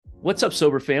What's up,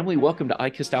 sober family? Welcome to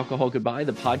I Kissed Alcohol Goodbye,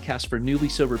 the podcast for newly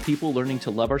sober people learning to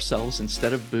love ourselves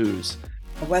instead of booze.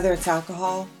 Whether it's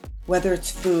alcohol, whether it's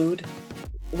food,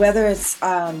 whether it's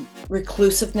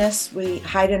reclusiveness, we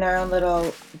hide in our own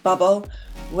little bubble,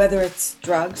 whether it's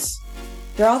drugs,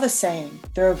 they're all the same.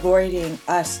 They're avoiding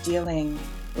us dealing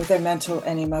with their mental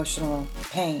and emotional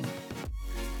pain.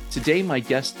 Today, my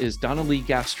guest is Donalee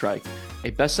Gastreich, a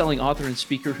best-selling author and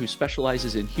speaker who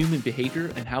specializes in human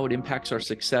behavior and how it impacts our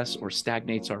success or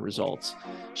stagnates our results.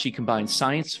 She combines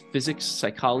science, physics,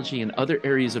 psychology, and other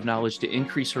areas of knowledge to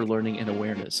increase her learning and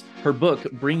awareness. Her book,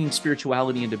 Bringing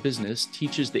Spirituality into Business,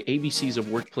 teaches the ABCs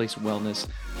of workplace wellness,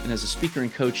 and as a speaker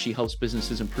and coach, she helps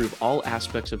businesses improve all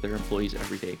aspects of their employees'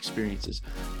 everyday experiences.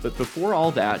 But before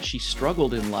all that, she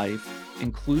struggled in life,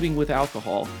 including with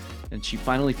alcohol, and she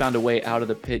finally found a way out of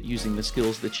the pit using the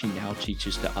skills that she now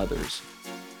teaches to others.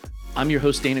 I'm your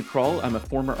host, Dana Kroll. I'm a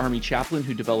former Army chaplain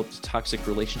who developed a toxic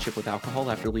relationship with alcohol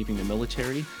after leaving the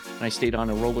military, and I stayed on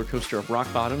a roller coaster of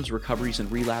rock bottoms, recoveries, and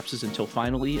relapses until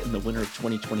finally, in the winter of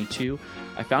 2022,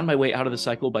 I found my way out of the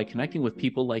cycle by connecting with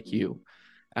people like you.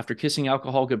 After kissing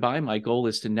alcohol goodbye, my goal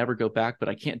is to never go back, but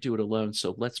I can't do it alone,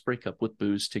 so let's break up with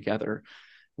booze together.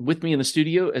 With me in the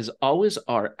studio, as always,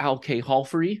 are Al-K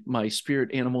Hallfrey, my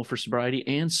spirit animal for sobriety,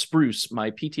 and Spruce, my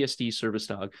PTSD service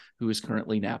dog, who is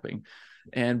currently napping.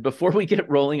 And before we get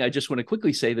rolling, I just want to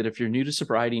quickly say that if you're new to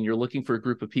sobriety and you're looking for a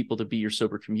group of people to be your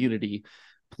sober community,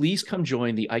 please come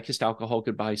join the I Kissed Alcohol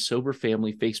Goodbye Sober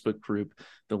Family Facebook group.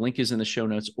 The link is in the show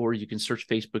notes, or you can search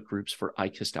Facebook groups for I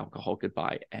Kissed Alcohol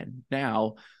Goodbye. And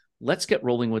now, let's get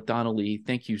rolling with Donalee.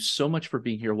 Thank you so much for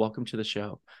being here. Welcome to the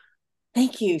show.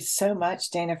 Thank you so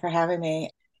much, Dana, for having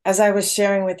me. As I was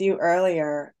sharing with you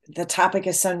earlier, the topic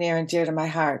is so near and dear to my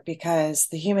heart because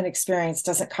the human experience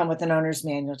doesn't come with an owner's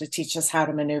manual to teach us how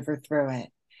to maneuver through it.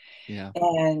 Yeah.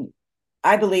 And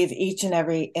I believe each and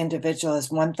every individual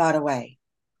is one thought away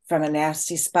from a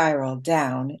nasty spiral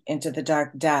down into the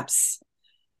dark depths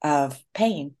of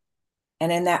pain.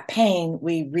 And in that pain,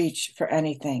 we reach for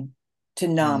anything to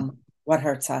numb what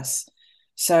hurts us.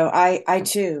 So I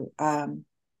too,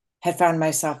 had found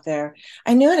myself there.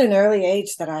 I knew at an early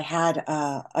age that I had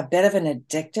a bit of an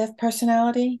addictive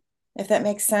personality, if that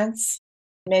makes sense.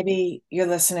 Maybe your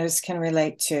listeners can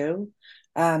relate to.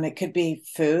 It could be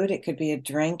food, it could be a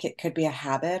drink, it could be a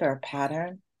habit or a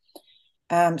pattern.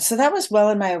 So that was well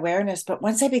in my awareness. But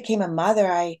once I became a mother,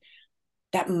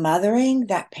 that mothering,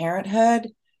 that parenthood,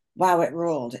 wow, it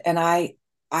ruled. And I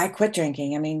quit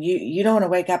drinking. I mean, you don't want to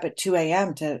wake up at 2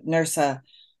 a.m. to nurse a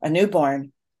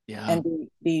newborn. Yeah. And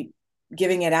be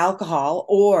giving it alcohol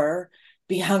or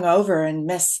be hungover and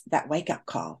miss that wake-up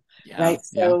call. Yeah. Right.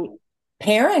 So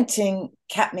parenting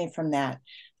kept me from that.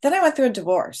 Then I went through a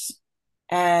divorce.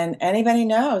 And anybody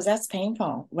knows that's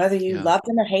painful, whether you loved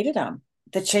them or hated them.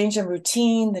 The change in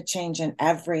routine, the change in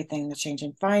everything, the change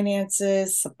in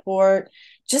finances, support,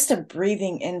 just a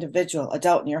breathing individual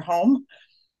adult in your home.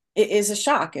 It is a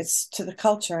shock. It's to the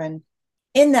culture. And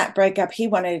in that breakup, he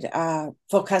wanted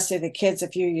full custody of the kids a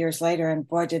few years later. And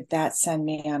boy, did that send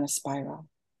me on a spiral.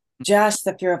 Just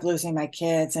the fear of losing my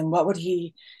kids. And what would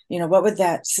what would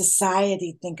that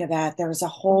society think of that? There was a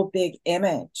whole big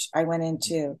image I went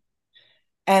into.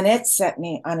 And it set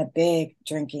me on a big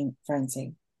drinking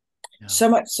frenzy. Yeah. So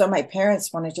much so my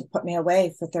parents wanted to put me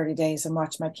away for 30 days and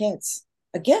watch my kids,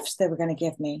 a gift they were going to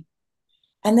give me.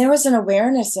 And there was an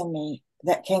awareness in me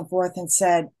that came forth and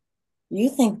said, you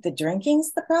think the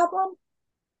drinking's the problem?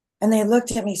 And they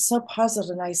looked at me so puzzled,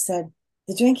 and I said,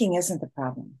 the drinking isn't the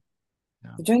problem. No.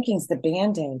 The drinking's the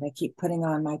Band-Aid I keep putting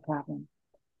on my problem.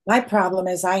 My problem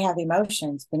is I have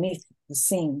emotions beneath the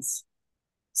scenes.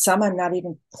 Some I'm not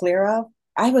even clear of.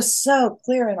 I was so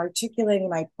clear in articulating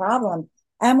my problem,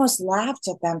 I almost laughed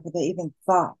at them for the even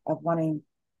thought of wanting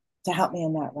to help me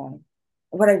in that way.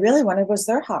 What I really wanted was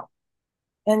their help.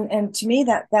 And to me,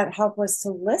 that help was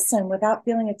to listen without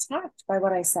feeling attacked by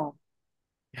what I said.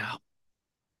 Yeah.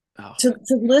 Oh. To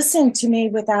listen to me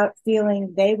without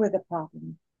feeling they were the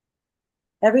problem.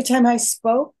 Every time I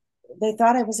spoke, they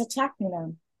thought I was attacking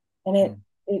them. And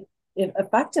it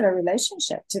affected our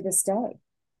relationship to this day.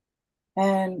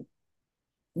 And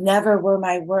never were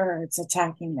my words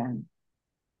attacking them.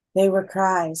 They were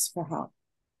cries for help.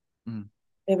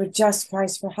 They were just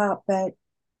cries for help. But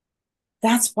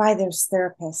that's why there's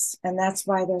therapists, and that's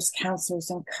why there's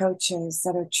counselors and coaches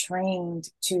that are trained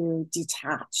to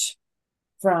detach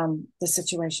from the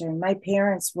situation. My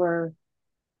parents were,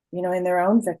 in their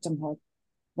own victimhood,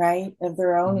 right, of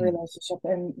their own relationship,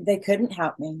 and they couldn't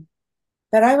help me.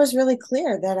 But I was really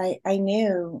clear that I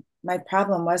knew my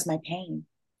problem was my pain.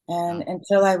 And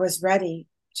until I was ready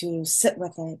to sit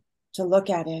with it, to look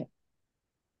at it,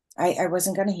 I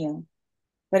wasn't going to heal.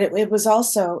 But it was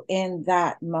also in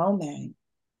that moment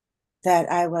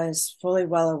that I was fully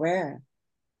well aware.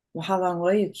 Well, how long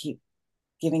will you keep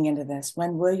giving into this?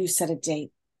 When will you set a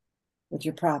date with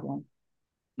your problem?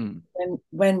 Mm.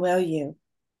 When will you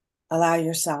allow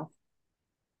yourself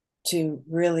to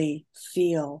really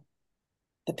feel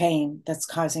the pain that's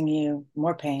causing you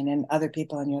more pain and other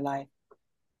people in your life?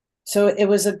 So it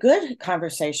was a good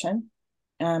conversation,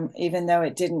 even though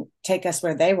it didn't take us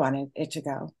where they wanted it to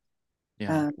go.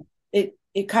 Yeah.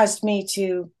 It caused me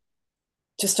to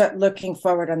start looking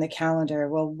forward on the calendar.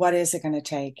 Well, what is it going to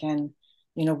take? And,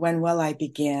 when will I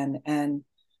begin? And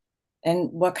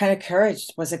what kind of courage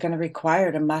was it going to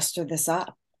require to muster this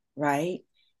up? Right.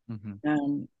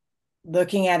 Mm-hmm.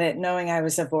 Looking at it, knowing I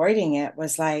was avoiding it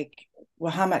was like,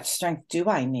 well, how much strength do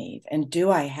I need? And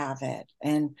do I have it?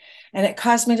 And it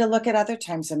caused me to look at other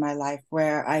times in my life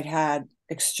where I'd had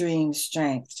extreme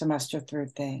strength to muster through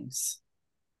things.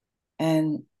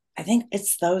 And I think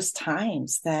it's those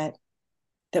times that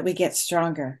we get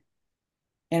stronger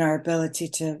in our ability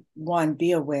to, one,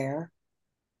 be aware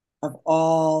of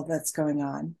all that's going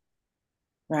on,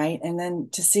 right? And then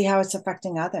to see how it's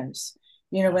affecting others.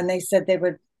 Yeah. When they said they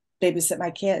would babysit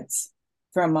my kids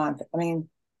for a month, I mean,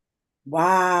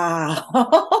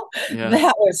 wow, Yeah.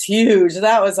 that was huge.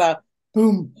 That was a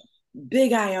boom,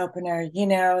 big eye opener,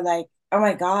 like, oh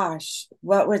my gosh,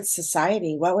 what would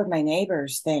society, what would my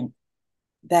neighbors think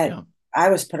that Yeah. I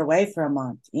was put away for a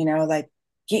month? Like,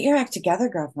 get your act together,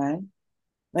 girlfriend.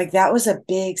 Like, that was a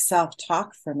big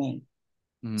self-talk for me.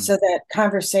 Mm. So that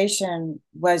conversation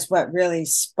was what really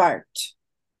sparked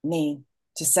me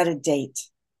to set a date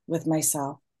with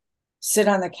myself, sit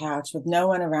on the couch with no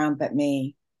one around but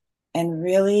me, and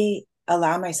really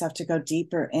allow myself to go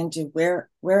deeper into where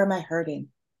am I hurting?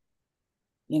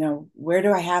 Where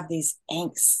do I have these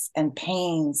angsts and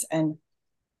pains and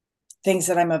things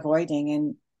that I'm avoiding?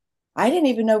 And I didn't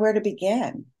even know where to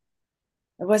begin.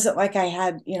 It wasn't like I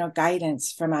had,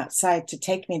 guidance from outside to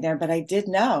take me there, but I did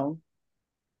know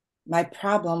my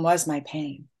problem was my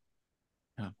pain.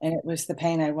 Yeah. And it was the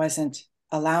pain I wasn't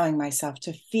allowing myself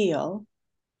to feel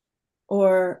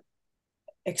or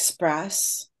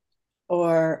express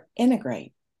or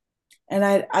integrate. And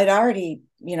I'd already,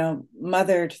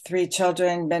 mothered 3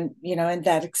 children, been, in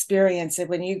that experience that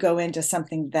when you go into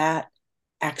something that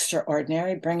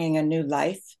extraordinary, bringing a new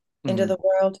life into Mm-hmm. the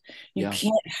world, you Yeah.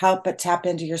 can't help but tap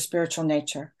into your spiritual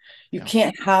nature. You Yeah.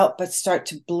 can't help but start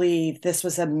to believe this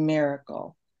was a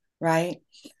miracle, right?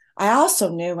 I also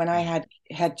knew when I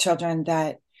had children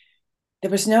that there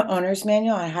was no owner's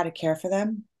manual on how to care for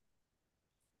them,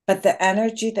 but the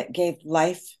energy that gave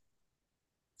life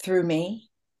through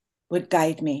me would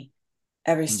guide me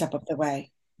every Mm. step of the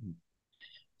way. Mm.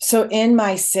 So in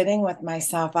my sitting with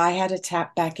myself, I had to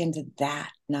tap back into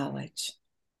that knowledge.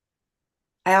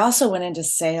 I also went into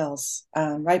sales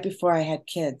right before I had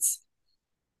kids.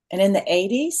 And in the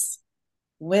 80s,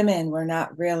 women were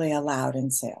not really allowed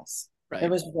in sales. It Right.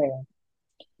 was rare.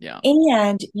 Yeah.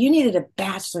 And you needed a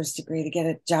bachelor's degree to get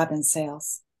a job in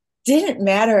sales. Didn't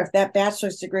matter if that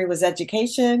bachelor's degree was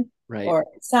education Right. or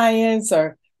science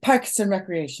or parks and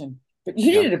recreation, but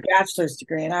you Yeah. needed a bachelor's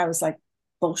degree. And I was like,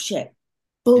 bullshit, Yeah.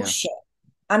 bullshit.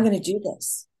 I'm going to do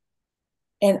this.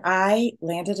 And I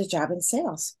landed a job in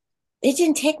sales. It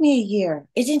didn't take me a year.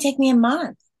 It didn't take me a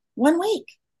month, 1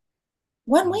 week,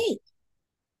 one Mm. week.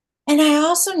 And I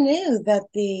also knew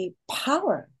that the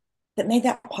power that made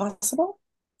that possible,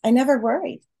 I never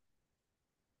worried.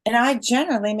 And I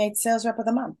generally made sales rep of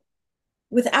the month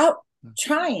without Mm.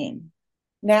 trying,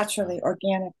 Yeah. naturally,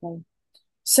 organically.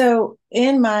 So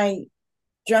in my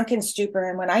drunken stupor,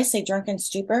 and when I say drunken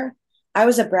stupor, I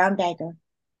was a brown bagger.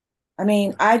 I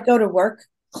mean, Yeah. I'd go to work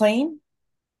clean,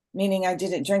 meaning I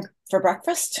didn't drink for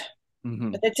breakfast,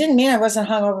 Mm-hmm. but that didn't mean I wasn't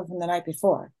hungover from the night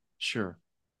before, Sure.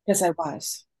 because I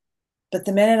was. But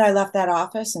the minute I left that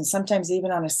office, and sometimes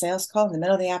even on a sales call in the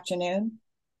middle of the afternoon,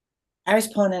 I was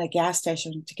pulling in a gas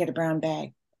station to get a brown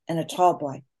bag and a tall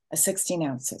boy, a 16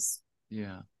 ounces.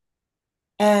 Yeah.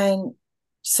 And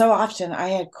so often I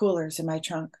had coolers in my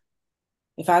trunk.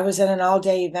 If I was at an all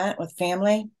day event with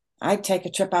family, I'd take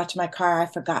a trip out to my car. I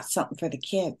forgot something for the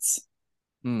kids.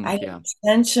 Mm. I Yeah.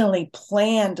 intentionally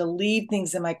planned to leave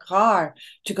things in my car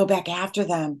to go back after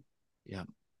them, Yeah.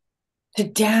 to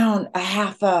down a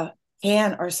half a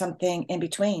can or something in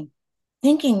between,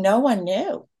 thinking no one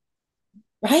knew,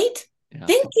 right? Yeah.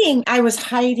 Thinking I was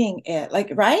hiding it,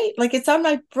 like, right? Like, it's on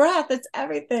my breath, it's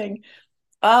everything.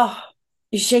 Oh,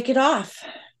 you shake it off.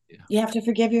 Yeah. You have to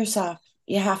forgive yourself.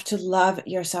 You have to love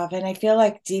yourself. And I feel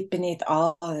like deep beneath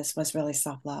all of this was really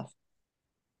self love.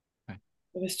 Right.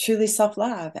 It was truly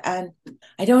self-love. And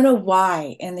I don't know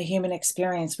why in the human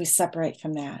experience we separate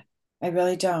from that. I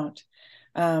really don't.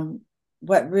 Um,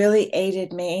 what really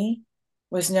aided me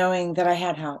was knowing that I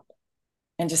had help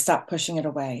and to stop pushing it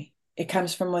away. It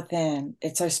comes from within.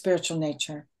 It's our spiritual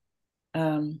nature.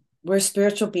 We're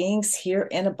spiritual beings here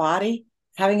in a body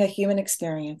having a human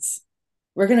experience.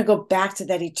 We're going to go back to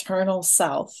that eternal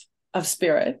self of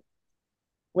spirit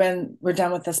when we're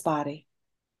done with this body.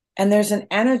 And there's an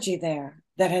energy there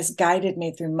that has guided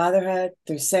me through motherhood,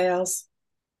 through sales.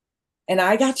 And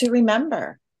I got to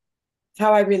remember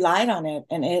how I relied on it,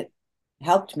 and it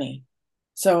helped me.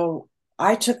 So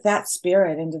I took that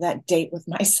spirit into that date with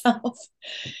myself.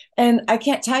 And I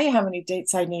can't tell you how many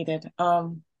dates I needed,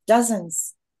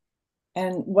 dozens.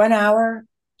 And 1 hour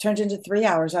turned into 3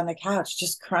 hours on the couch,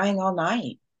 just crying all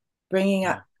night, bringing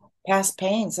up past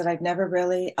pains that I'd never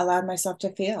really allowed myself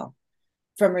to feel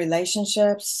from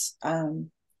relationships.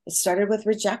 It started with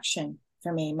rejection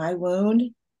for me. My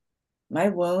wound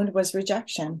was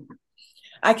rejection.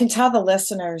 I can tell the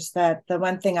listeners that the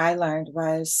one thing I learned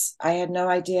was I had no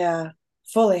idea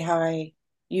fully how I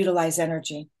utilize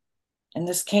energy. And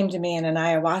this came to me in an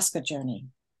ayahuasca journey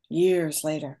years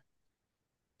later.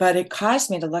 But it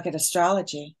caused me to look at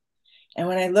astrology. And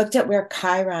when I looked at where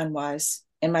Chiron was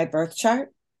in my birth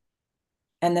chart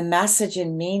and the message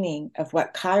and meaning of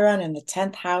what Chiron in the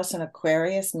 10th house in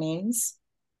Aquarius means,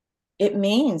 it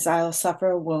means I'll suffer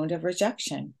a wound of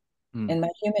rejection in my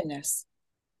humanness.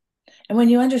 And when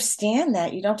you understand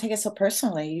that, you don't take it so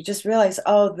personally. You just realize,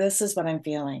 oh, this is what I'm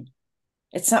feeling.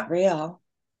 It's not real.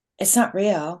 It's not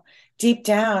real. Deep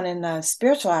down in the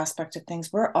spiritual aspect of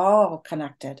things, we're all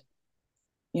connected.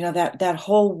 You know, that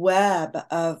whole web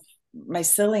of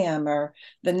mycelium, or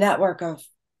the network of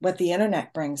what the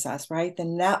internet brings us, right? The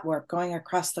network going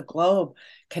across the globe,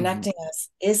 connecting us,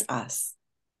 is us,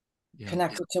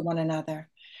 connected to one another.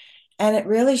 And it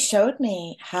really showed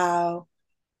me how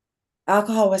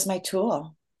alcohol was my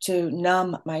tool to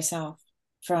numb myself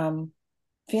from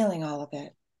feeling all of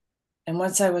it. And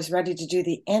once I was ready to do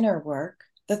the inner work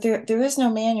that there is no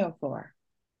manual for.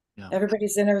 Yeah.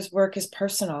 Everybody's inner work is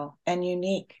personal and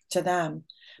unique to them,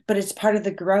 but it's part of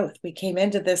the growth we came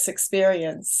into this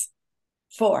experience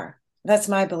for. That's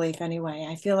my belief anyway.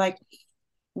 I feel like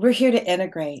we're here to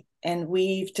integrate and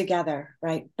weave together,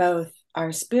 right? Both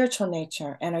our spiritual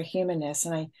nature and our humanness.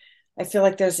 And I feel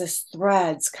like there's this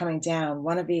threads coming down,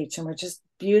 one of each, and we're just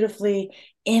beautifully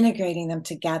integrating them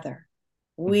together,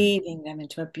 weaving them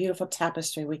into a beautiful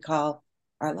tapestry we call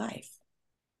our life.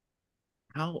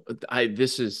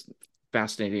 This is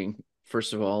fascinating,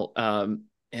 first of all.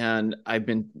 And I've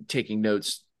been taking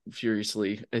notes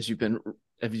furiously as you've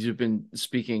been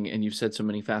speaking, and you've said so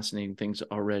many fascinating things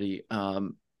already.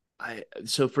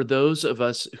 So for those of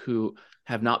us who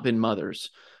have not been mothers,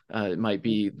 it might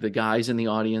be the guys in the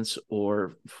audience,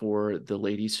 or for the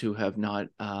ladies who have not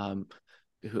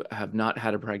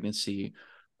had a pregnancy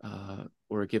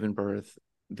or given birth,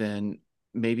 then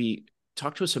maybe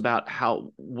talk to us about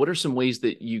what are some ways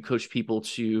that you coach people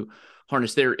to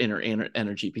harness their inner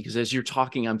energy? Because as you're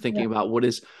talking, I'm thinking about what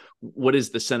is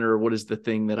the center, what is the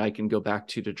thing that I can go back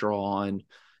to draw on,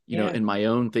 you know, in my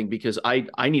own thing, because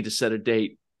I need to set a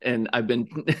date, and I've been,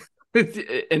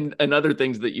 and other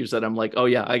things that you said, I'm like, oh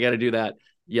yeah, I got to do that.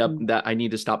 Yep. That I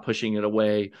need to stop pushing it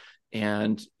away.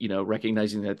 And, you know,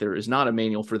 recognizing that there is not a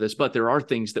manual for this, but there are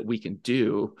things that we can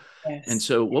do. Yes. And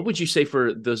so what would you say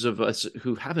for those of us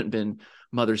who haven't been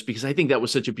mothers? Because I think that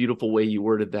was such a beautiful way you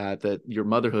worded that your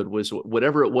motherhood was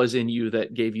whatever it was in you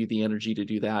that gave you the energy to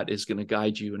do that is going to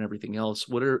guide you and everything else.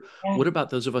 What about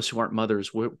those of us who aren't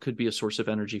mothers? What could be a source of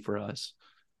energy for us?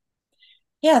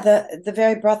 Yeah, the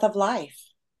very breath of life,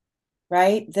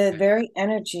 right? The very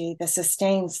energy that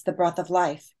sustains the breath of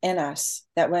life in us,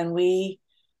 that when we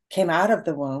came out of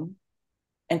the womb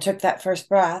and took that first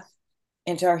breath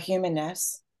into our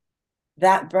humanness,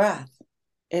 that breath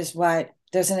is what,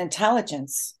 there's an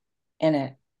intelligence in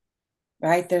it,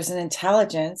 right? There's an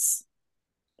intelligence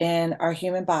in our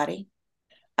human body.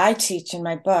 I teach in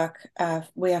my book,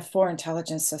 we have 4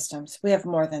 intelligence systems. We have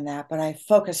more than that, but I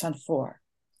focus on 4: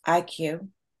 IQ,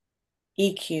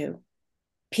 EQ,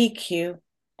 PQ,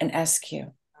 and SQ.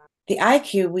 The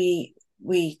IQ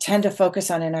we tend to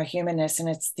focus on in our humanness, and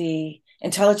it's the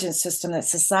intelligence system that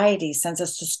society sends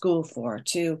us to school for,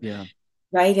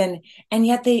 right? And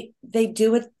yet they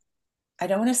do it, I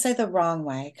don't want to say the wrong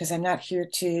way, because I'm not here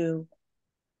to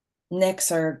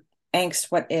nix or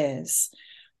angst what is,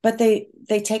 but they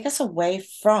take us away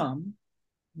from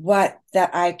what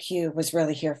that IQ was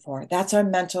really here for. That's our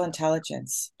mental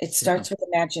intelligence. It starts with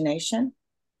imagination.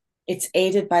 It's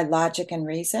aided by logic and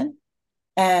reason.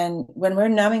 And when we're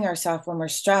numbing ourselves, when we're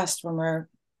stressed, when we're,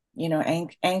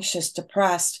 anxious,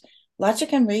 depressed,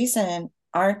 logic and reason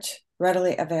aren't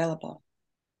readily available.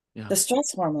 Yeah. The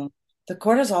stress hormone, the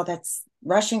cortisol that's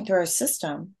rushing through our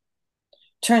system,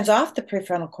 turns off the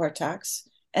prefrontal cortex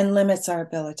and limits our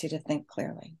ability to think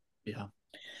clearly. Yeah.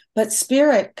 But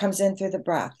spirit comes in through the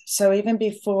breath. So even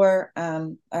before,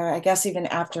 or I guess even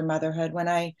after motherhood, when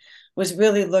I was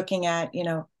really looking at,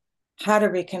 how to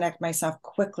reconnect myself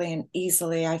quickly and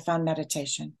easily, I found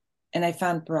meditation and I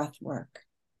found breath work.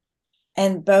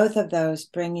 And both of those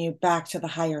bring you back to the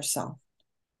higher self.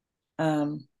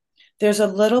 There's a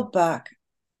little book.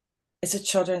 It's a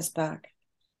children's book.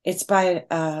 It's by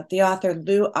the author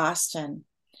Lou Austin.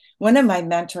 One of my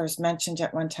mentors mentioned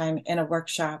it one time in a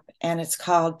workshop, and it's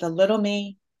called The Little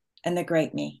Me and the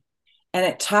Great Me. And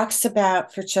it talks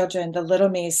about, for children, the little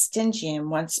me is stingy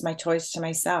and wants my toys to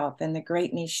myself, and the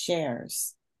great me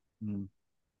shares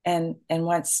and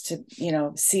wants to,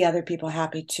 see other people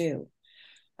happy too.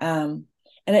 And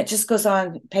it just goes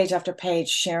on page after page,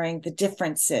 sharing the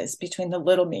differences between the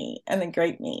little me and the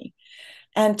great me.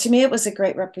 And to me, it was a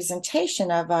great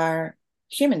representation of our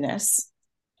humanness,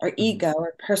 our ego,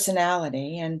 or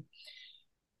personality. And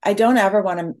I don't ever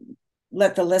want to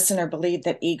let the listener believe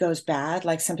that ego is bad.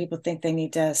 Like some people think they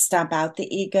need to stomp out the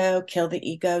ego, kill the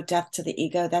ego, death to the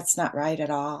ego. That's not right at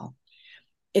all.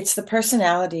 It's the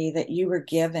personality that you were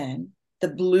given, the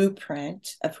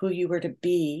blueprint of who you were to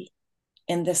be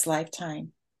in this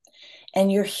lifetime. And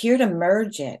you're here to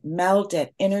merge it, meld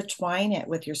it, intertwine it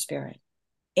with your spirit,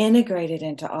 integrate it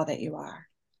into all that you are.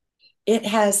 It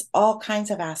has all kinds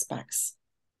of aspects.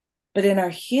 But in our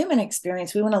human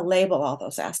experience, we want to label all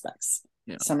those aspects.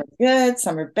 Yeah. Some are good,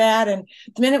 some are bad. And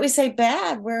the minute we say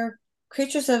bad, we're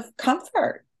creatures of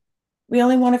comfort. We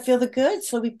only want to feel the good,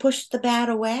 so we push the bad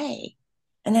away.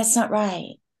 And that's not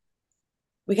right.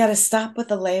 We got to stop with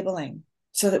the labeling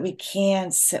so that we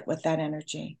can sit with that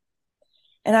energy.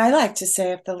 And I like to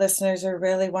say, if the listeners are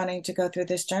really wanting to go through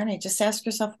this journey, just ask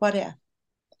yourself, what if?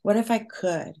 What if I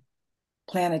could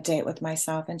plan a date with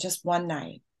myself and just one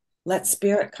night, let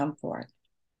spirit come forth,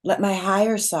 let my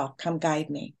higher self come guide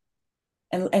me,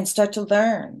 and start to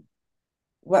learn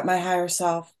what my higher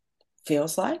self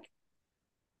feels like?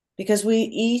 Because we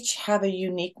each have a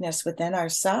uniqueness within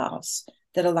ourselves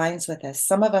that aligns with us.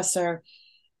 Some of us are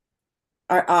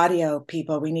audio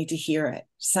people. We need to hear it.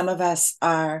 Some of us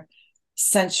are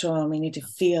sensual and we need to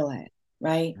feel it,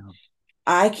 right? Yeah.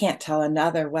 I can't tell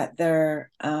another what their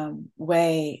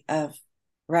way of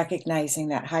recognizing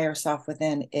that higher self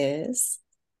within is,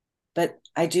 but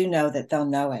I do know that they'll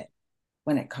know it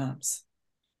when it comes.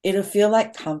 It'll feel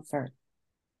like comfort.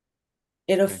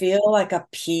 It'll feel like a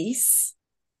peace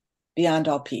beyond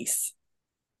all peace,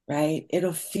 right?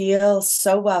 It'll feel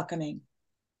so welcoming.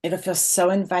 It'll feel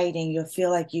so inviting. You'll feel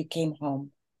like you came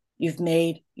home. You've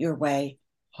made your way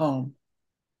home.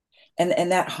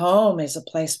 And that home is a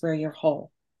place where you're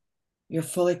whole. You're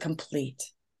fully complete.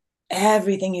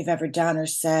 Everything you've ever done or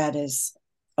said is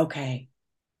okay,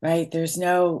 right? There's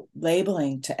no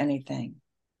labeling to anything.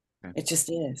 Okay. It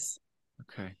just is.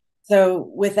 Okay. So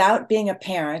without being a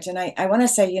parent, and I want to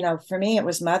say, for me, it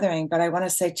was mothering, but I want to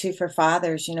say too, for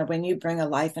fathers, when you bring a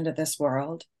life into this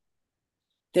world,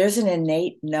 there's an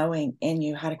innate knowing in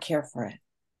you how to care for it.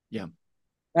 Yeah.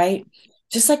 Right.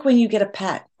 Just like when you get a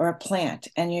pet or a plant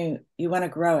and you want to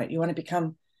grow it, you want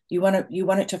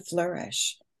it to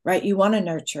flourish, right? You want to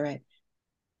nurture it.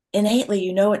 Innately,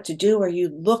 you know what to do, or you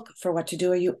look for what to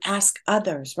do, or you ask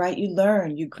others, right? You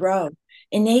learn, you grow.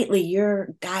 Innately,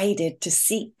 you're guided to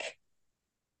seek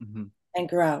and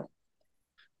grow.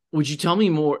 Would you tell me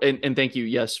more? And thank you,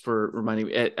 yes, for reminding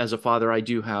me. As a father, I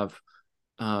do have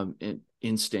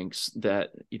instincts that,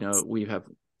 we have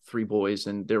 3 boys,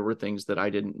 and there were things that I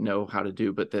didn't know how to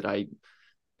do, but that I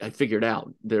figured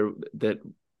out there that,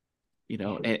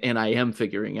 and I am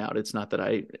figuring out. It's not that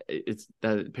it's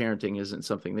that parenting isn't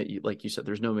something that you, like you said,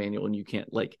 there's no manual and you can't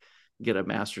get a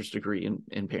master's degree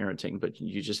in parenting, but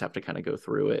you just have to kind of go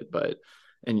through it.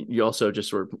 And you also just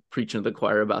sort of preaching to the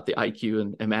choir about the IQ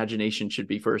and imagination should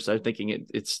be first. I'm thinking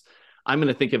I'm going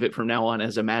to think of it from now on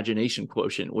as imagination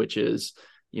quotient, which is,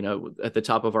 at the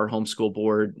top of our homeschool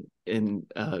board in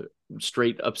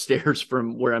straight upstairs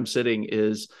from where I'm sitting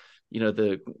is,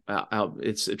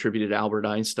 it's attributed to Albert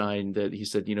Einstein that he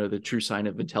said, the true sign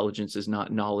of intelligence is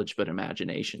not knowledge, but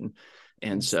imagination.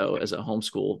 And so as a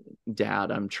homeschool dad,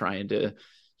 I'm trying to,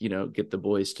 get the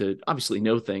boys to obviously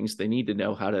know things. They need to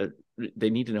know how to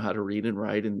read and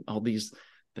write and all these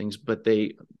things, but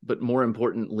more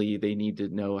importantly, they need to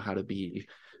know how to be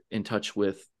in touch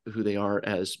with who they are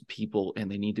as people, and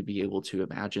they need to be able to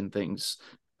imagine things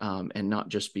and not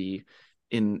just be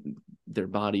in their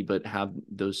body, but have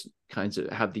those kinds of,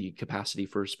 have the capacity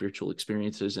for spiritual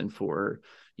experiences and for,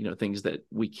 things that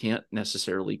we can't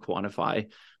necessarily quantify.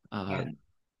 Yeah.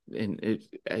 And it,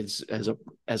 as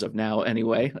of now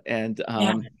anyway. And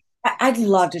Yeah. I'd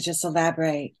love to just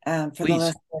elaborate for the please.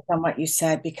 listeners on what you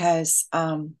said, because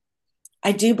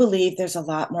I do believe there's a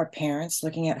lot more parents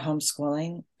looking at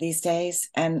homeschooling these days.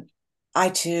 And I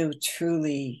too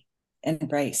truly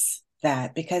embrace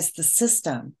that, because the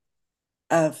system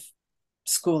of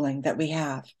schooling that we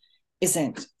have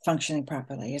isn't functioning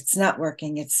properly. It's not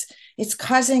working. It's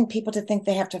causing people to think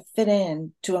they have to fit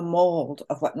in to a mold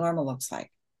of what normal looks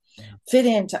like, fit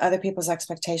into other people's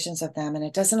expectations of them. And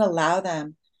it doesn't allow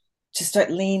them to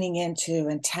start leaning into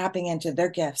and tapping into their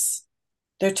gifts,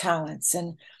 their talents.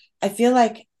 And I feel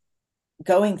like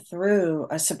going through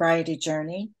a sobriety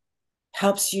journey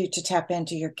helps you to tap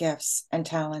into your gifts and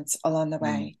talents along the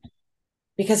way,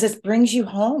 because it brings you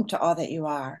home to all that you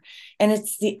are. And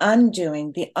it's the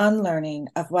undoing, the unlearning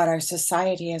of what our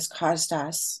society has caused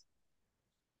us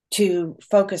to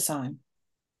focus on,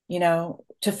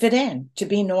 to fit in, to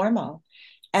be normal.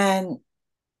 And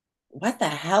what the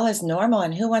hell is normal,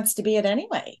 and who wants to be it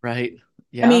anyway? Right. I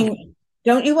Yeah. mean,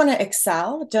 don't you want to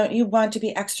excel? Don't you want to be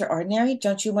extraordinary?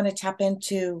 Don't you want to tap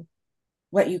into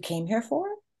what you came here for?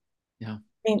 Yeah.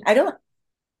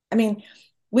 I mean,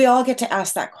 we all get to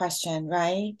ask that question,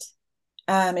 right?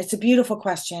 It's a beautiful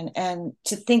question. And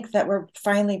to think that we're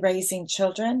finally raising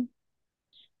children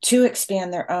to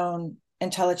expand their own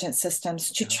intelligent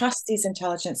systems, to trust these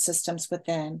intelligent systems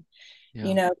within.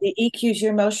 The EQ's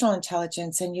your emotional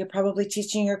intelligence, and you're probably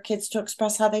teaching your kids to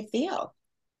express how they feel.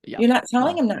 Yeah. You're not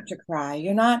telling them not to cry.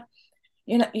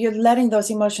 You're letting those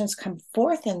emotions come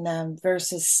forth in them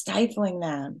versus stifling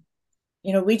them.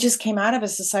 We just came out of a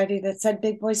society that said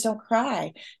big boys don't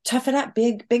cry. Tough it up,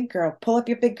 big girl. Pull up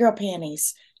your big girl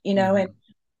panties. And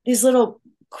these little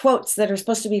quotes that are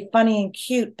supposed to be funny and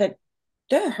cute, but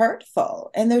they're hurtful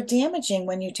and they're damaging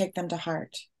when you take them to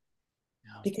heart,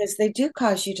 because they do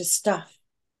cause you to stuff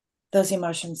those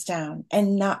emotions down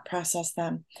and not process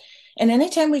them. And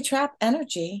anytime we trap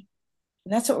energy,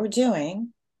 and that's what we're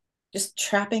doing, just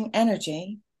trapping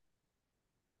energy,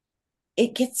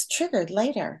 it gets triggered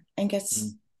later and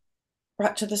gets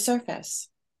brought to the surface.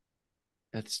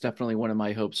 That's definitely one of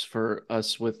my hopes for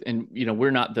us and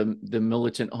we're not the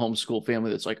militant homeschool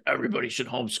family that's like everybody should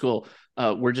homeschool.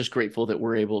 We're just grateful that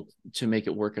we're able to make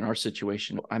it work in our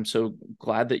situation. I'm so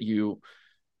glad that you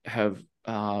have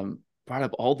brought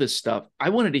up all this stuff. I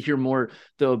wanted to hear more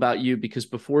though about you, because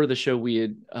before the show we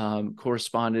had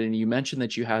corresponded, and you mentioned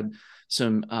that you had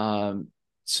some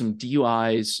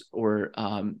DUIs or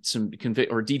some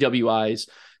or DWIs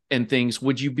and things.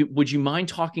 Would you mind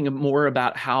talking more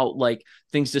about how like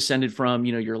things descended from,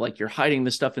 you're hiding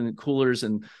the stuff in the coolers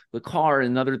and the car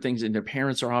and other things, and their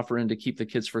parents are offering to keep the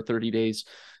kids for 30 days.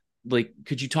 Like,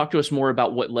 could you talk to us more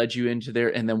about what led you into there?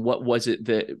 And then what was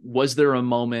it was there a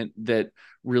moment that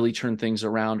really turned things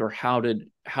around, or how did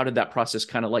that process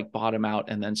kind of like bottom out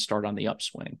and then start on the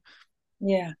upswing?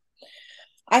 Yeah.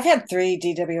 I've had 3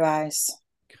 DWIs,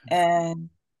 and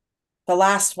the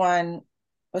last one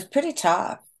was pretty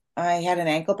tough. I had an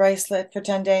ankle bracelet for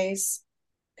 10 days,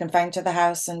 confined to the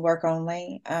house and work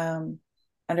only,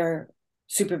 under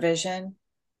supervision.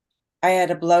 I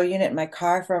had a blow unit in my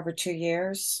car for over 2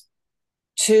 years.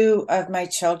 2 of my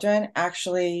children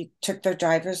actually took their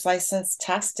driver's license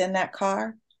test in that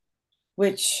car,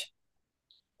 which,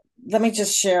 let me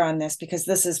just share on this because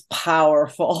this is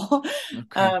powerful.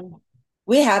 Okay.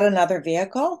 We had another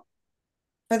vehicle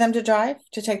for them to drive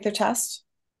to take their test.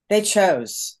 They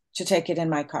chose to take it in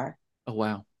my car. Oh,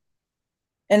 wow.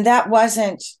 And that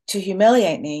wasn't to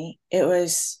humiliate me. It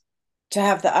was to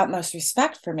have the utmost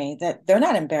respect for me, that they're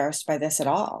not embarrassed by this at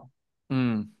all.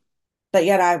 But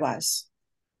yet I was.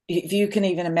 If you can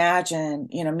even imagine,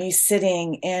 me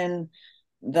sitting in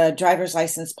the driver's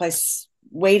license place,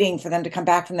 waiting for them to come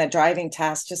back from that driving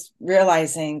test, just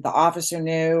realizing the officer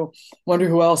knew, wonder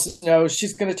who else knows.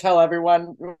 She's going to tell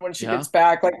everyone when she gets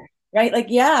back. Like, right. Like,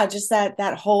 yeah, just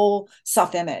that whole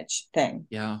self-image thing.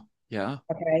 Yeah. Yeah.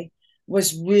 Okay.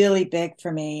 Was really big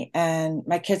for me. And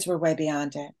my kids were way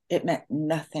beyond it. It meant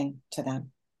nothing to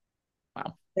them.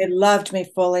 Wow. They loved me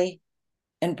fully,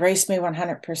 embraced me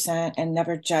 100%, and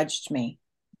never judged me.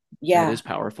 Yeah. That is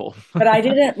powerful. But I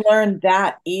didn't learn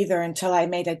that either until I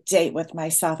made a date with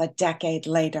myself a decade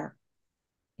later.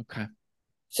 Okay.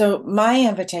 So my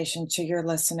invitation to your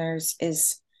listeners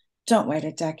is, don't wait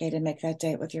a decade and make that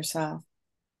date with yourself.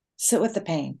 Sit with the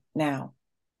pain now.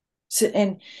 Sit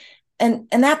and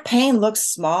that pain looks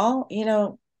small.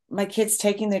 My kids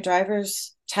taking their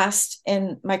driver's test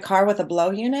in my car with a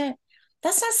blow unit,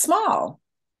 That's not small.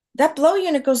 That blow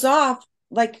unit goes off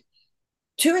like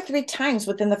 2 or 3 times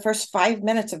within the first 5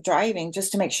 minutes of driving,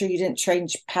 just to make sure you didn't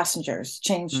change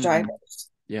drivers.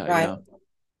 Yeah, right? yeah.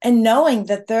 And knowing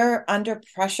that they're under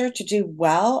pressure to do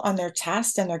well on their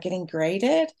test and they're getting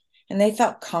graded, and they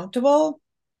felt comfortable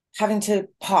having to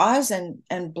pause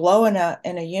and blow in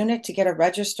a unit to get a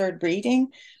registered reading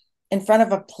in front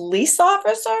of a police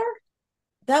officer.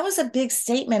 That was a big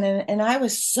statement. And I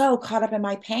was so caught up in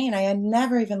my pain. I had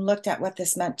never even looked at what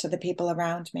this meant to the people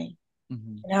around me,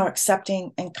 and how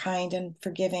accepting and kind and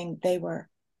forgiving they were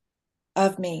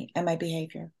of me and my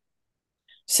behavior.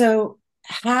 So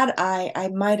had I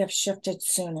might have shifted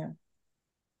sooner,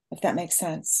 if that makes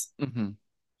sense.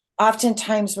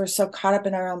 Oftentimes we're so caught up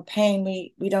in our own pain,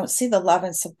 we don't see the love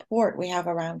and support we have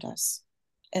around us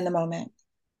in the moment.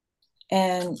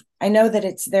 And I know that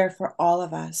it's there for all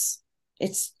of us.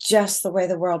 It's just the way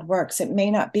the world works. It may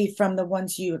not be from the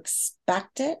ones you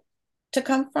expect it to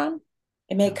come from.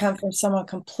 It may come from someone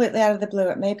completely out of the blue.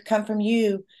 It may come from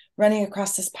you running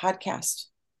across this podcast.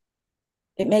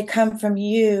 It may come from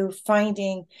you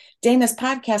finding Dana's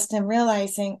podcast and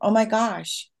realizing, oh my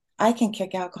gosh, I can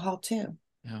kick alcohol too.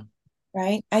 Yeah.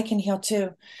 Right? I can heal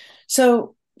too.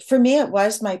 So for me, it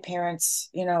was my parents,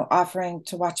 offering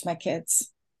to watch my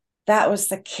kids. That was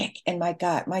the kick in my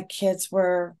gut. My kids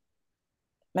were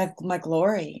my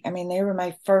glory. I mean, they were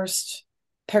my first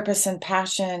purpose and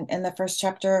passion in the first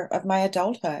chapter of my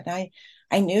adulthood.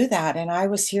 I knew that, and I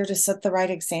was here to set the right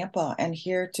example and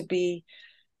here to be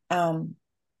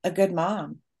a good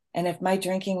mom. And if my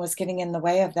drinking was getting in the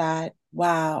way of that,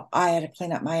 wow, I had to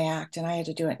clean up my act, and I had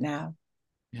to do it now.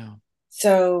 Yeah.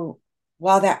 So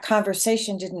while that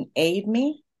conversation didn't aid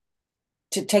me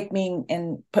to take me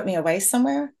and put me away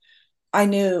somewhere, I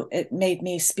knew it made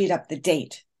me speed up the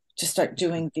date to start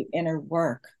doing the inner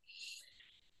work.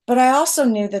 But I also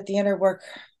knew that the inner work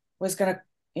was going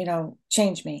to,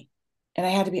 change me. And I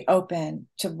had to be open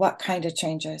to what kind of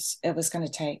changes it was going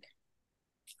to take.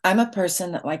 I'm a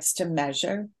person that likes to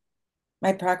measure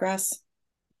my progress.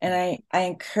 And I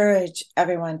encourage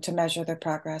everyone to measure their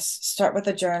progress. Start with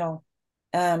a journal.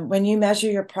 When you measure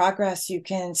your progress, you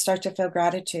can start to feel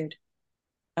gratitude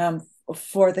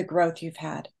for the growth you've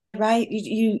had. Right?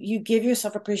 You give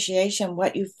yourself appreciation.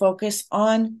 What you focus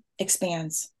on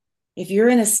expands. If you're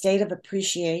in a state of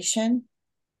appreciation,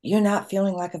 you're not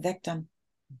feeling like a victim.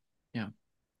 Yeah.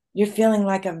 You're feeling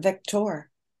like a victor.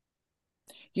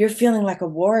 You're feeling like a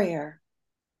warrior,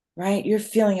 right? You're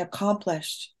feeling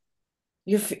accomplished.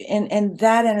 And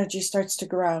that energy starts to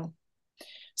grow.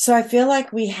 So I feel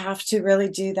like we have to really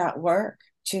do that work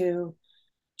to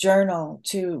journal,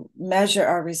 to measure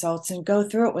our results and go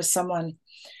through it with someone.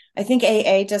 I think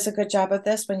AA does a good job of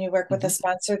this. When you work with a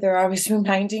sponsor, they're always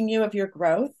reminding you of your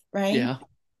growth, right? Yeah.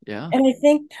 Yeah. And I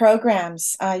think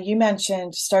programs, you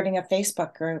mentioned starting a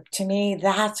Facebook group. To me,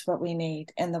 that's what we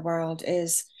need in the world,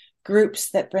 is groups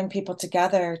that bring people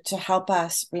together to help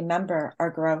us remember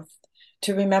our growth,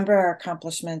 to remember our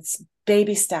accomplishments.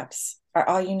 Baby steps are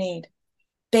all you need.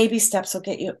 Baby steps will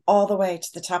get you all the way to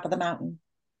the top of the mountain.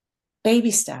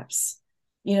 Baby steps.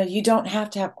 You don't have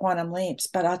to have quantum leaps,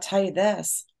 but I'll tell you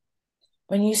this.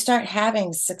 When you start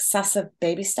having successive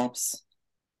baby steps,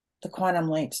 the quantum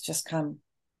leaps just come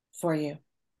for you.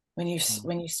 When you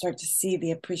start to see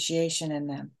the appreciation in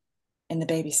them, in the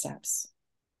baby steps.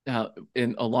 Now,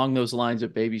 and along those lines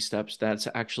of baby steps, that's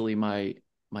actually my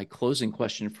closing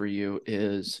question for you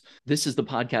is, this is the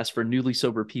podcast for newly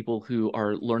sober people who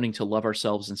are learning to love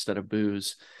ourselves instead of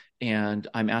booze. And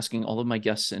I'm asking all of my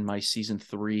guests in my season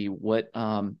 3, what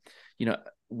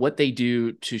they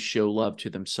do to show love to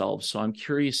themselves. So I'm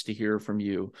curious to hear from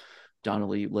you,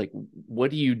 Donalee, like, what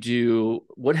do you do?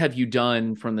 What have you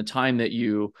done from the time that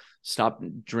you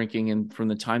stopped drinking and from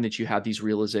the time that you had these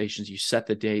realizations, you set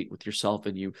the date with yourself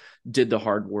and you did the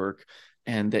hard work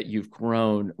and that you've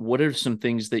grown? What are some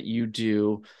things that you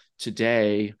do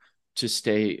today to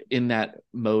stay in that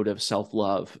mode of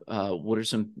self-love? What are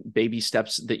some baby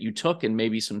steps that you took and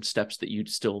maybe some steps that you'd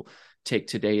still take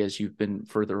today as you've been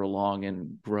further along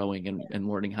and growing and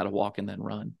learning how to walk and then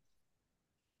run?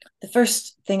 The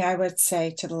first thing I would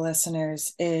say to the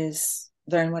listeners is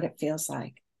learn what it feels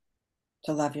like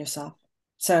to love yourself.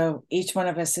 So each one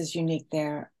of us is unique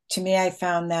there. To me, I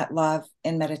found that love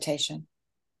in meditation.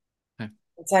 Okay.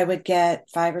 As I would get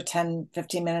 5 or 10,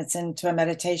 15 minutes into a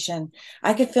meditation,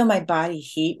 I could feel my body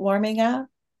heat warming up.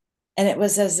 And it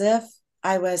was as if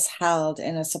I was held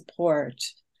in a support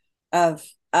of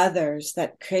others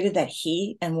that created that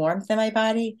heat and warmth in my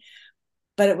body.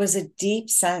 But it was a deep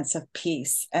sense of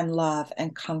peace and love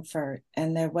and comfort.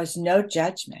 And there was no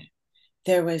judgment.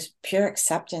 there was pure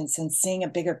acceptance and seeing a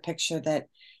bigger picture that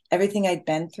everything I'd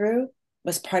been through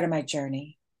was part of my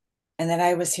journey and that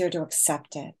I was here to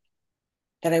accept it,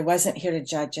 that I wasn't here to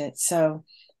judge it. So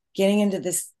getting into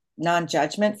this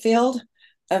non-judgment field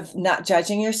of not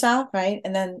judging yourself, right?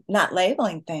 And then not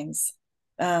labeling things,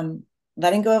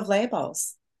 letting go of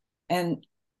labels. And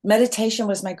meditation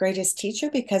was my greatest teacher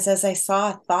because as I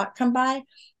saw a thought come by,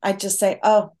 I'd just say,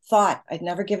 oh, thought. I'd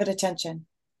never give it attention.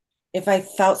 If I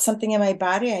felt something in my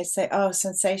body, I'd say, oh,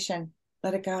 sensation,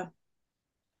 let it go.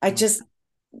 I just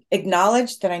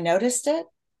acknowledged that I noticed it,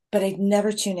 but I'd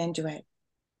never tune into it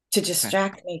to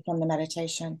distract me from the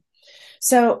meditation.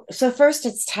 So first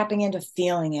it's tapping into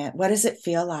feeling it. What does it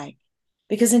feel like?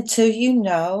 Because until you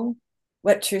know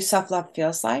what true self-love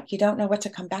feels like, you don't know what to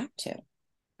come back to.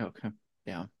 Okay.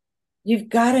 Yeah. You've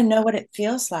got to know what it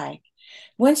feels like.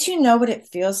 Once you know what it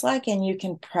feels like and you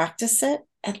can practice it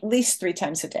at least 3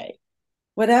 times a day,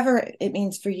 whatever it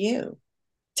means for you,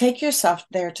 take yourself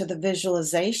there to the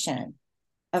visualization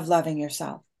of loving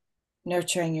yourself,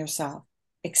 nurturing yourself,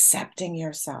 accepting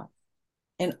yourself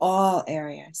in all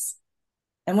areas.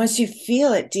 And once you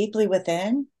feel it deeply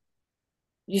within,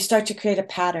 you start to create a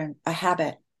pattern, a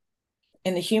habit.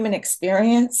 In the human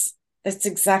experience, that's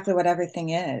exactly what everything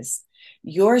is.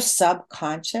 Your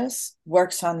subconscious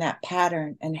works on that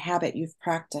pattern and habit you've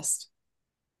practiced.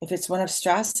 If it's one of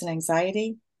stress and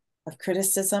anxiety, of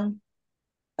criticism,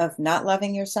 of not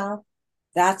loving yourself,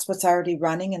 that's what's already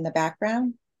running in the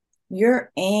background.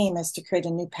 Your aim is to create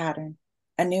a new pattern,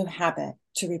 a new habit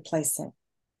to replace it,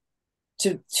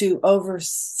 to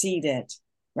overseed it,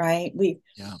 right?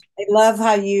 I love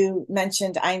how you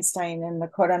mentioned Einstein and the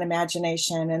quote on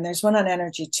imagination, and there's one on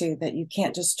energy too, that you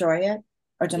can't destroy it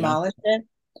or demolish it.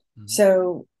 Mm-hmm.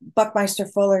 So Buckminster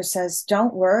Fuller says,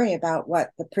 don't worry about what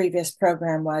the previous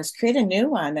program was, create a new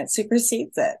one that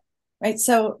supersedes it, right?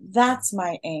 So that's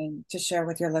my aim to share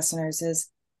with your listeners is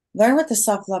learn what the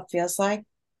self-love feels like,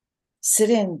 sit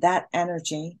in that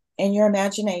energy in your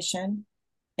imagination,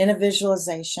 in a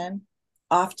visualization,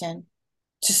 often,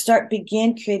 to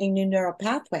begin creating new neural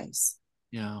pathways.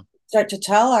 Yeah. Start to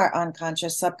tell our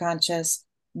unconscious, subconscious,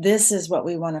 this is what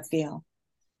we want to feel.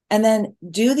 And then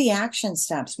do the action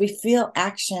steps. We feel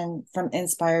action from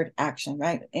inspired action,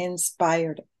 right?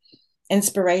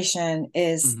 Inspiration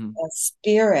is a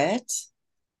spirit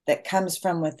that comes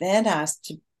from within us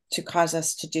to cause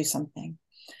us to do something.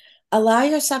 Allow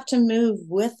yourself to move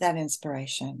with that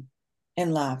inspiration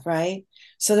in love, right?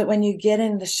 So that when you get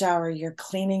in the shower, you're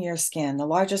cleaning your skin, the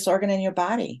largest organ in your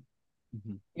body.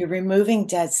 Mm-hmm. You're removing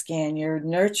dead skin, you're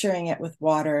nurturing it with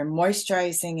water and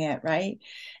moisturizing it, right?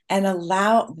 And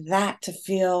allow that to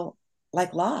feel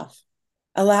like love.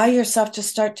 Allow yourself to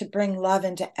start to bring love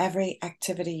into every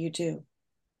activity you do.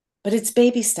 But it's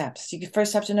baby steps. You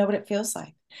first have to know what it feels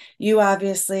like. You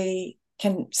obviously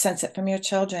can sense it from your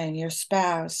children, your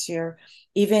spouse,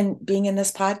 even being in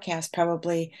this podcast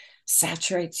probably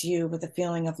saturates you with a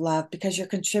feeling of love because you're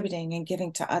contributing and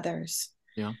giving to others.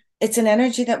 Yeah. It's an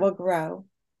energy that will grow,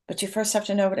 but you first have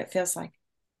to know what it feels like.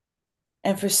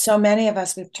 And for so many of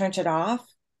us, we've turned it off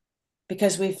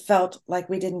because we felt like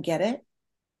we didn't get it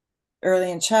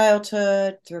early in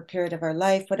childhood, through a period of our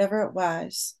life, whatever it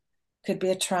was. Could be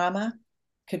a trauma,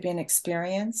 could be an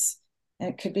experience, and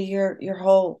it could be your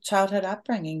whole childhood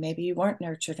upbringing. Maybe you weren't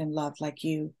nurtured and loved like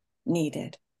you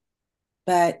needed.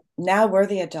 But now we're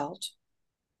the adult.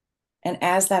 And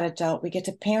as that adult, we get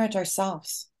to parent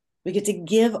ourselves. We get to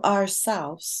give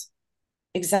ourselves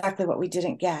exactly what we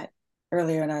didn't get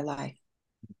earlier in our life.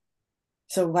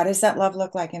 So what does that love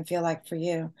look like and feel like for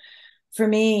you? For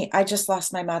me, I just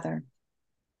lost my mother.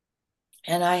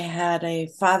 And I had a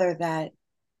father that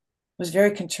was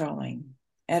very controlling.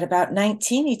 At about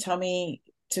 19, he told me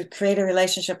to create a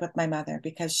relationship with my mother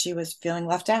because she was feeling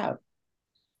left out.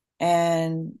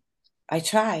 And I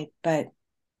tried, but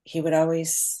he would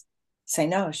always say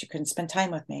no, she couldn't spend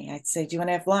time with me. I'd say, do you want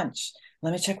to have lunch?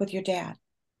 Let me check with your dad.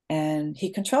 And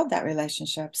he controlled that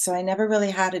relationship. So I never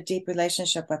really had a deep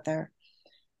relationship with her.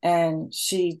 And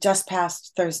she just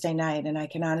passed Thursday night. And I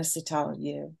can honestly tell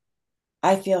you,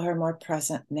 I feel her more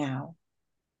present now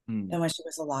than when she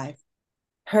was alive.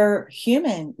 Her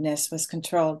humanness was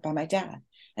controlled by my dad.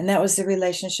 And that was the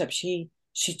relationship she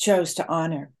chose to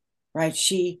honor, right?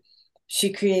 She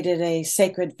created a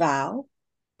sacred vow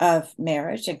of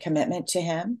marriage and commitment to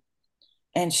him.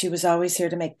 And she was always here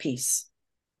to make peace,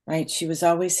 right? She was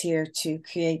always here to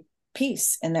create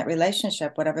peace in that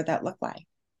relationship, whatever that looked like.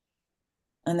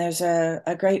 And there's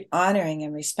a great honoring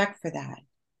and respect for that.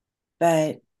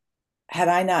 But had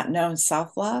I not known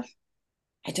self-love,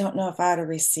 I don't know if I would have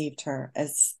received her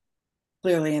as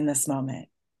clearly in this moment.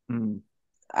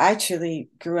 I truly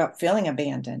grew up feeling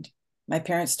abandoned. My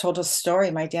parents told a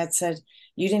story. My dad said,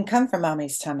 "You didn't come from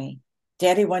mommy's tummy.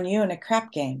 Daddy won you in a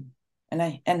crap game."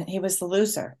 And he was the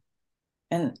loser.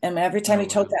 And every time Oh, he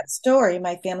told wow. that story,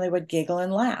 my family would giggle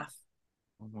and laugh.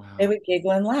 They Wow. would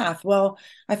giggle and laugh. Well,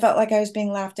 I felt like I was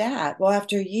being laughed at. Well,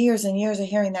 after years and years of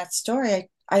hearing that story,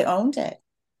 I owned it.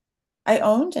 I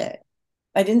owned it.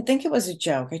 I didn't think it was a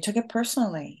joke. I took it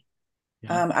personally.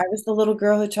 Yeah. I was the little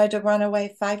girl who tried to run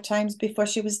away 5 times before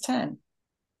she was 10.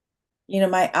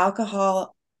 My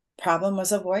alcohol problem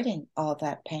was avoiding all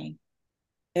that pain.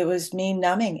 It was me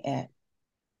numbing it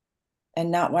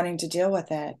and not wanting to deal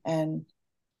with it. And,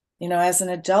 as an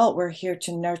adult, we're here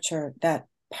to nurture that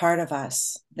part of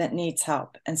us that needs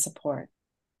help and support.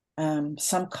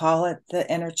 Some call it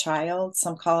the inner child,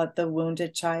 some call it the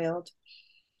wounded child.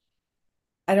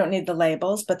 I don't need the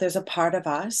labels, but there's a part of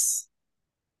us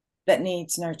that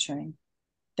needs nurturing,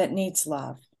 that needs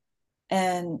love.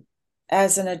 And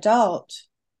as an adult,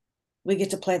 we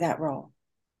get to play that role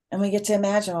and we get to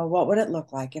imagine, well, what would it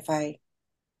look like if I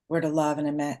were to love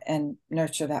and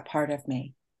nurture that part of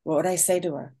me? What would I say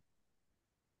to her?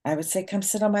 I would say, come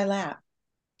sit on my lap.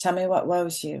 Tell me what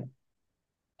woes you.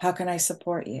 How can I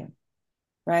support you?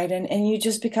 Right. And you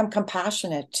just become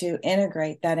compassionate to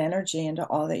integrate that energy into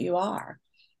all that you are,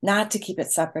 not to keep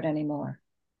it separate anymore,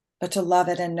 but to love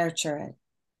it and nurture it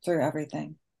through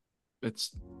everything.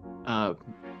 It's,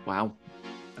 wow.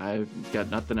 I've got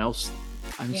nothing else.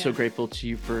 I'm so grateful to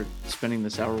you for spending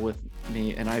this hour with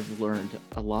me, and I've learned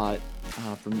a lot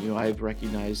from you. I've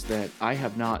recognized that I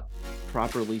have not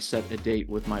properly set a date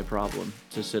with my problem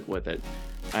to sit with it.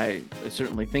 I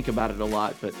certainly think about it a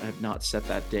lot, but I've not set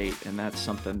that date, and that's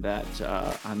something that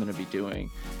I'm going to be doing.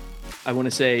 I want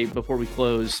to say before we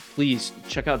close, please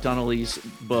check out Donalee's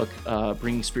book,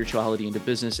 Bringing Spirituality into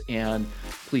Business, and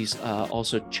please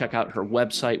also check out her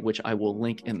website, which I will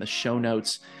link in the show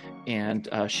notes. And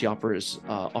she offers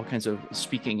all kinds of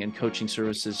speaking and coaching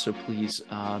services, so please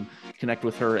connect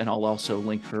with her, and I'll also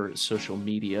link her social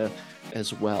media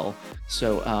as well.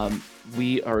 So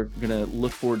we are going to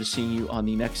look forward to seeing you on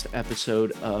the next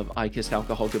episode of I Kissed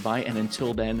Alcohol Goodbye. And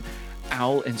until then,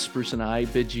 Al and Spruce and I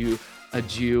bid you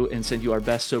adieu and send you our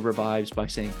best sober vibes by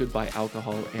saying goodbye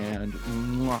alcohol and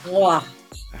mwah, Mwah.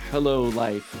 hello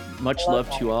life. Much love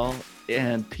to you all,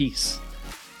 and peace.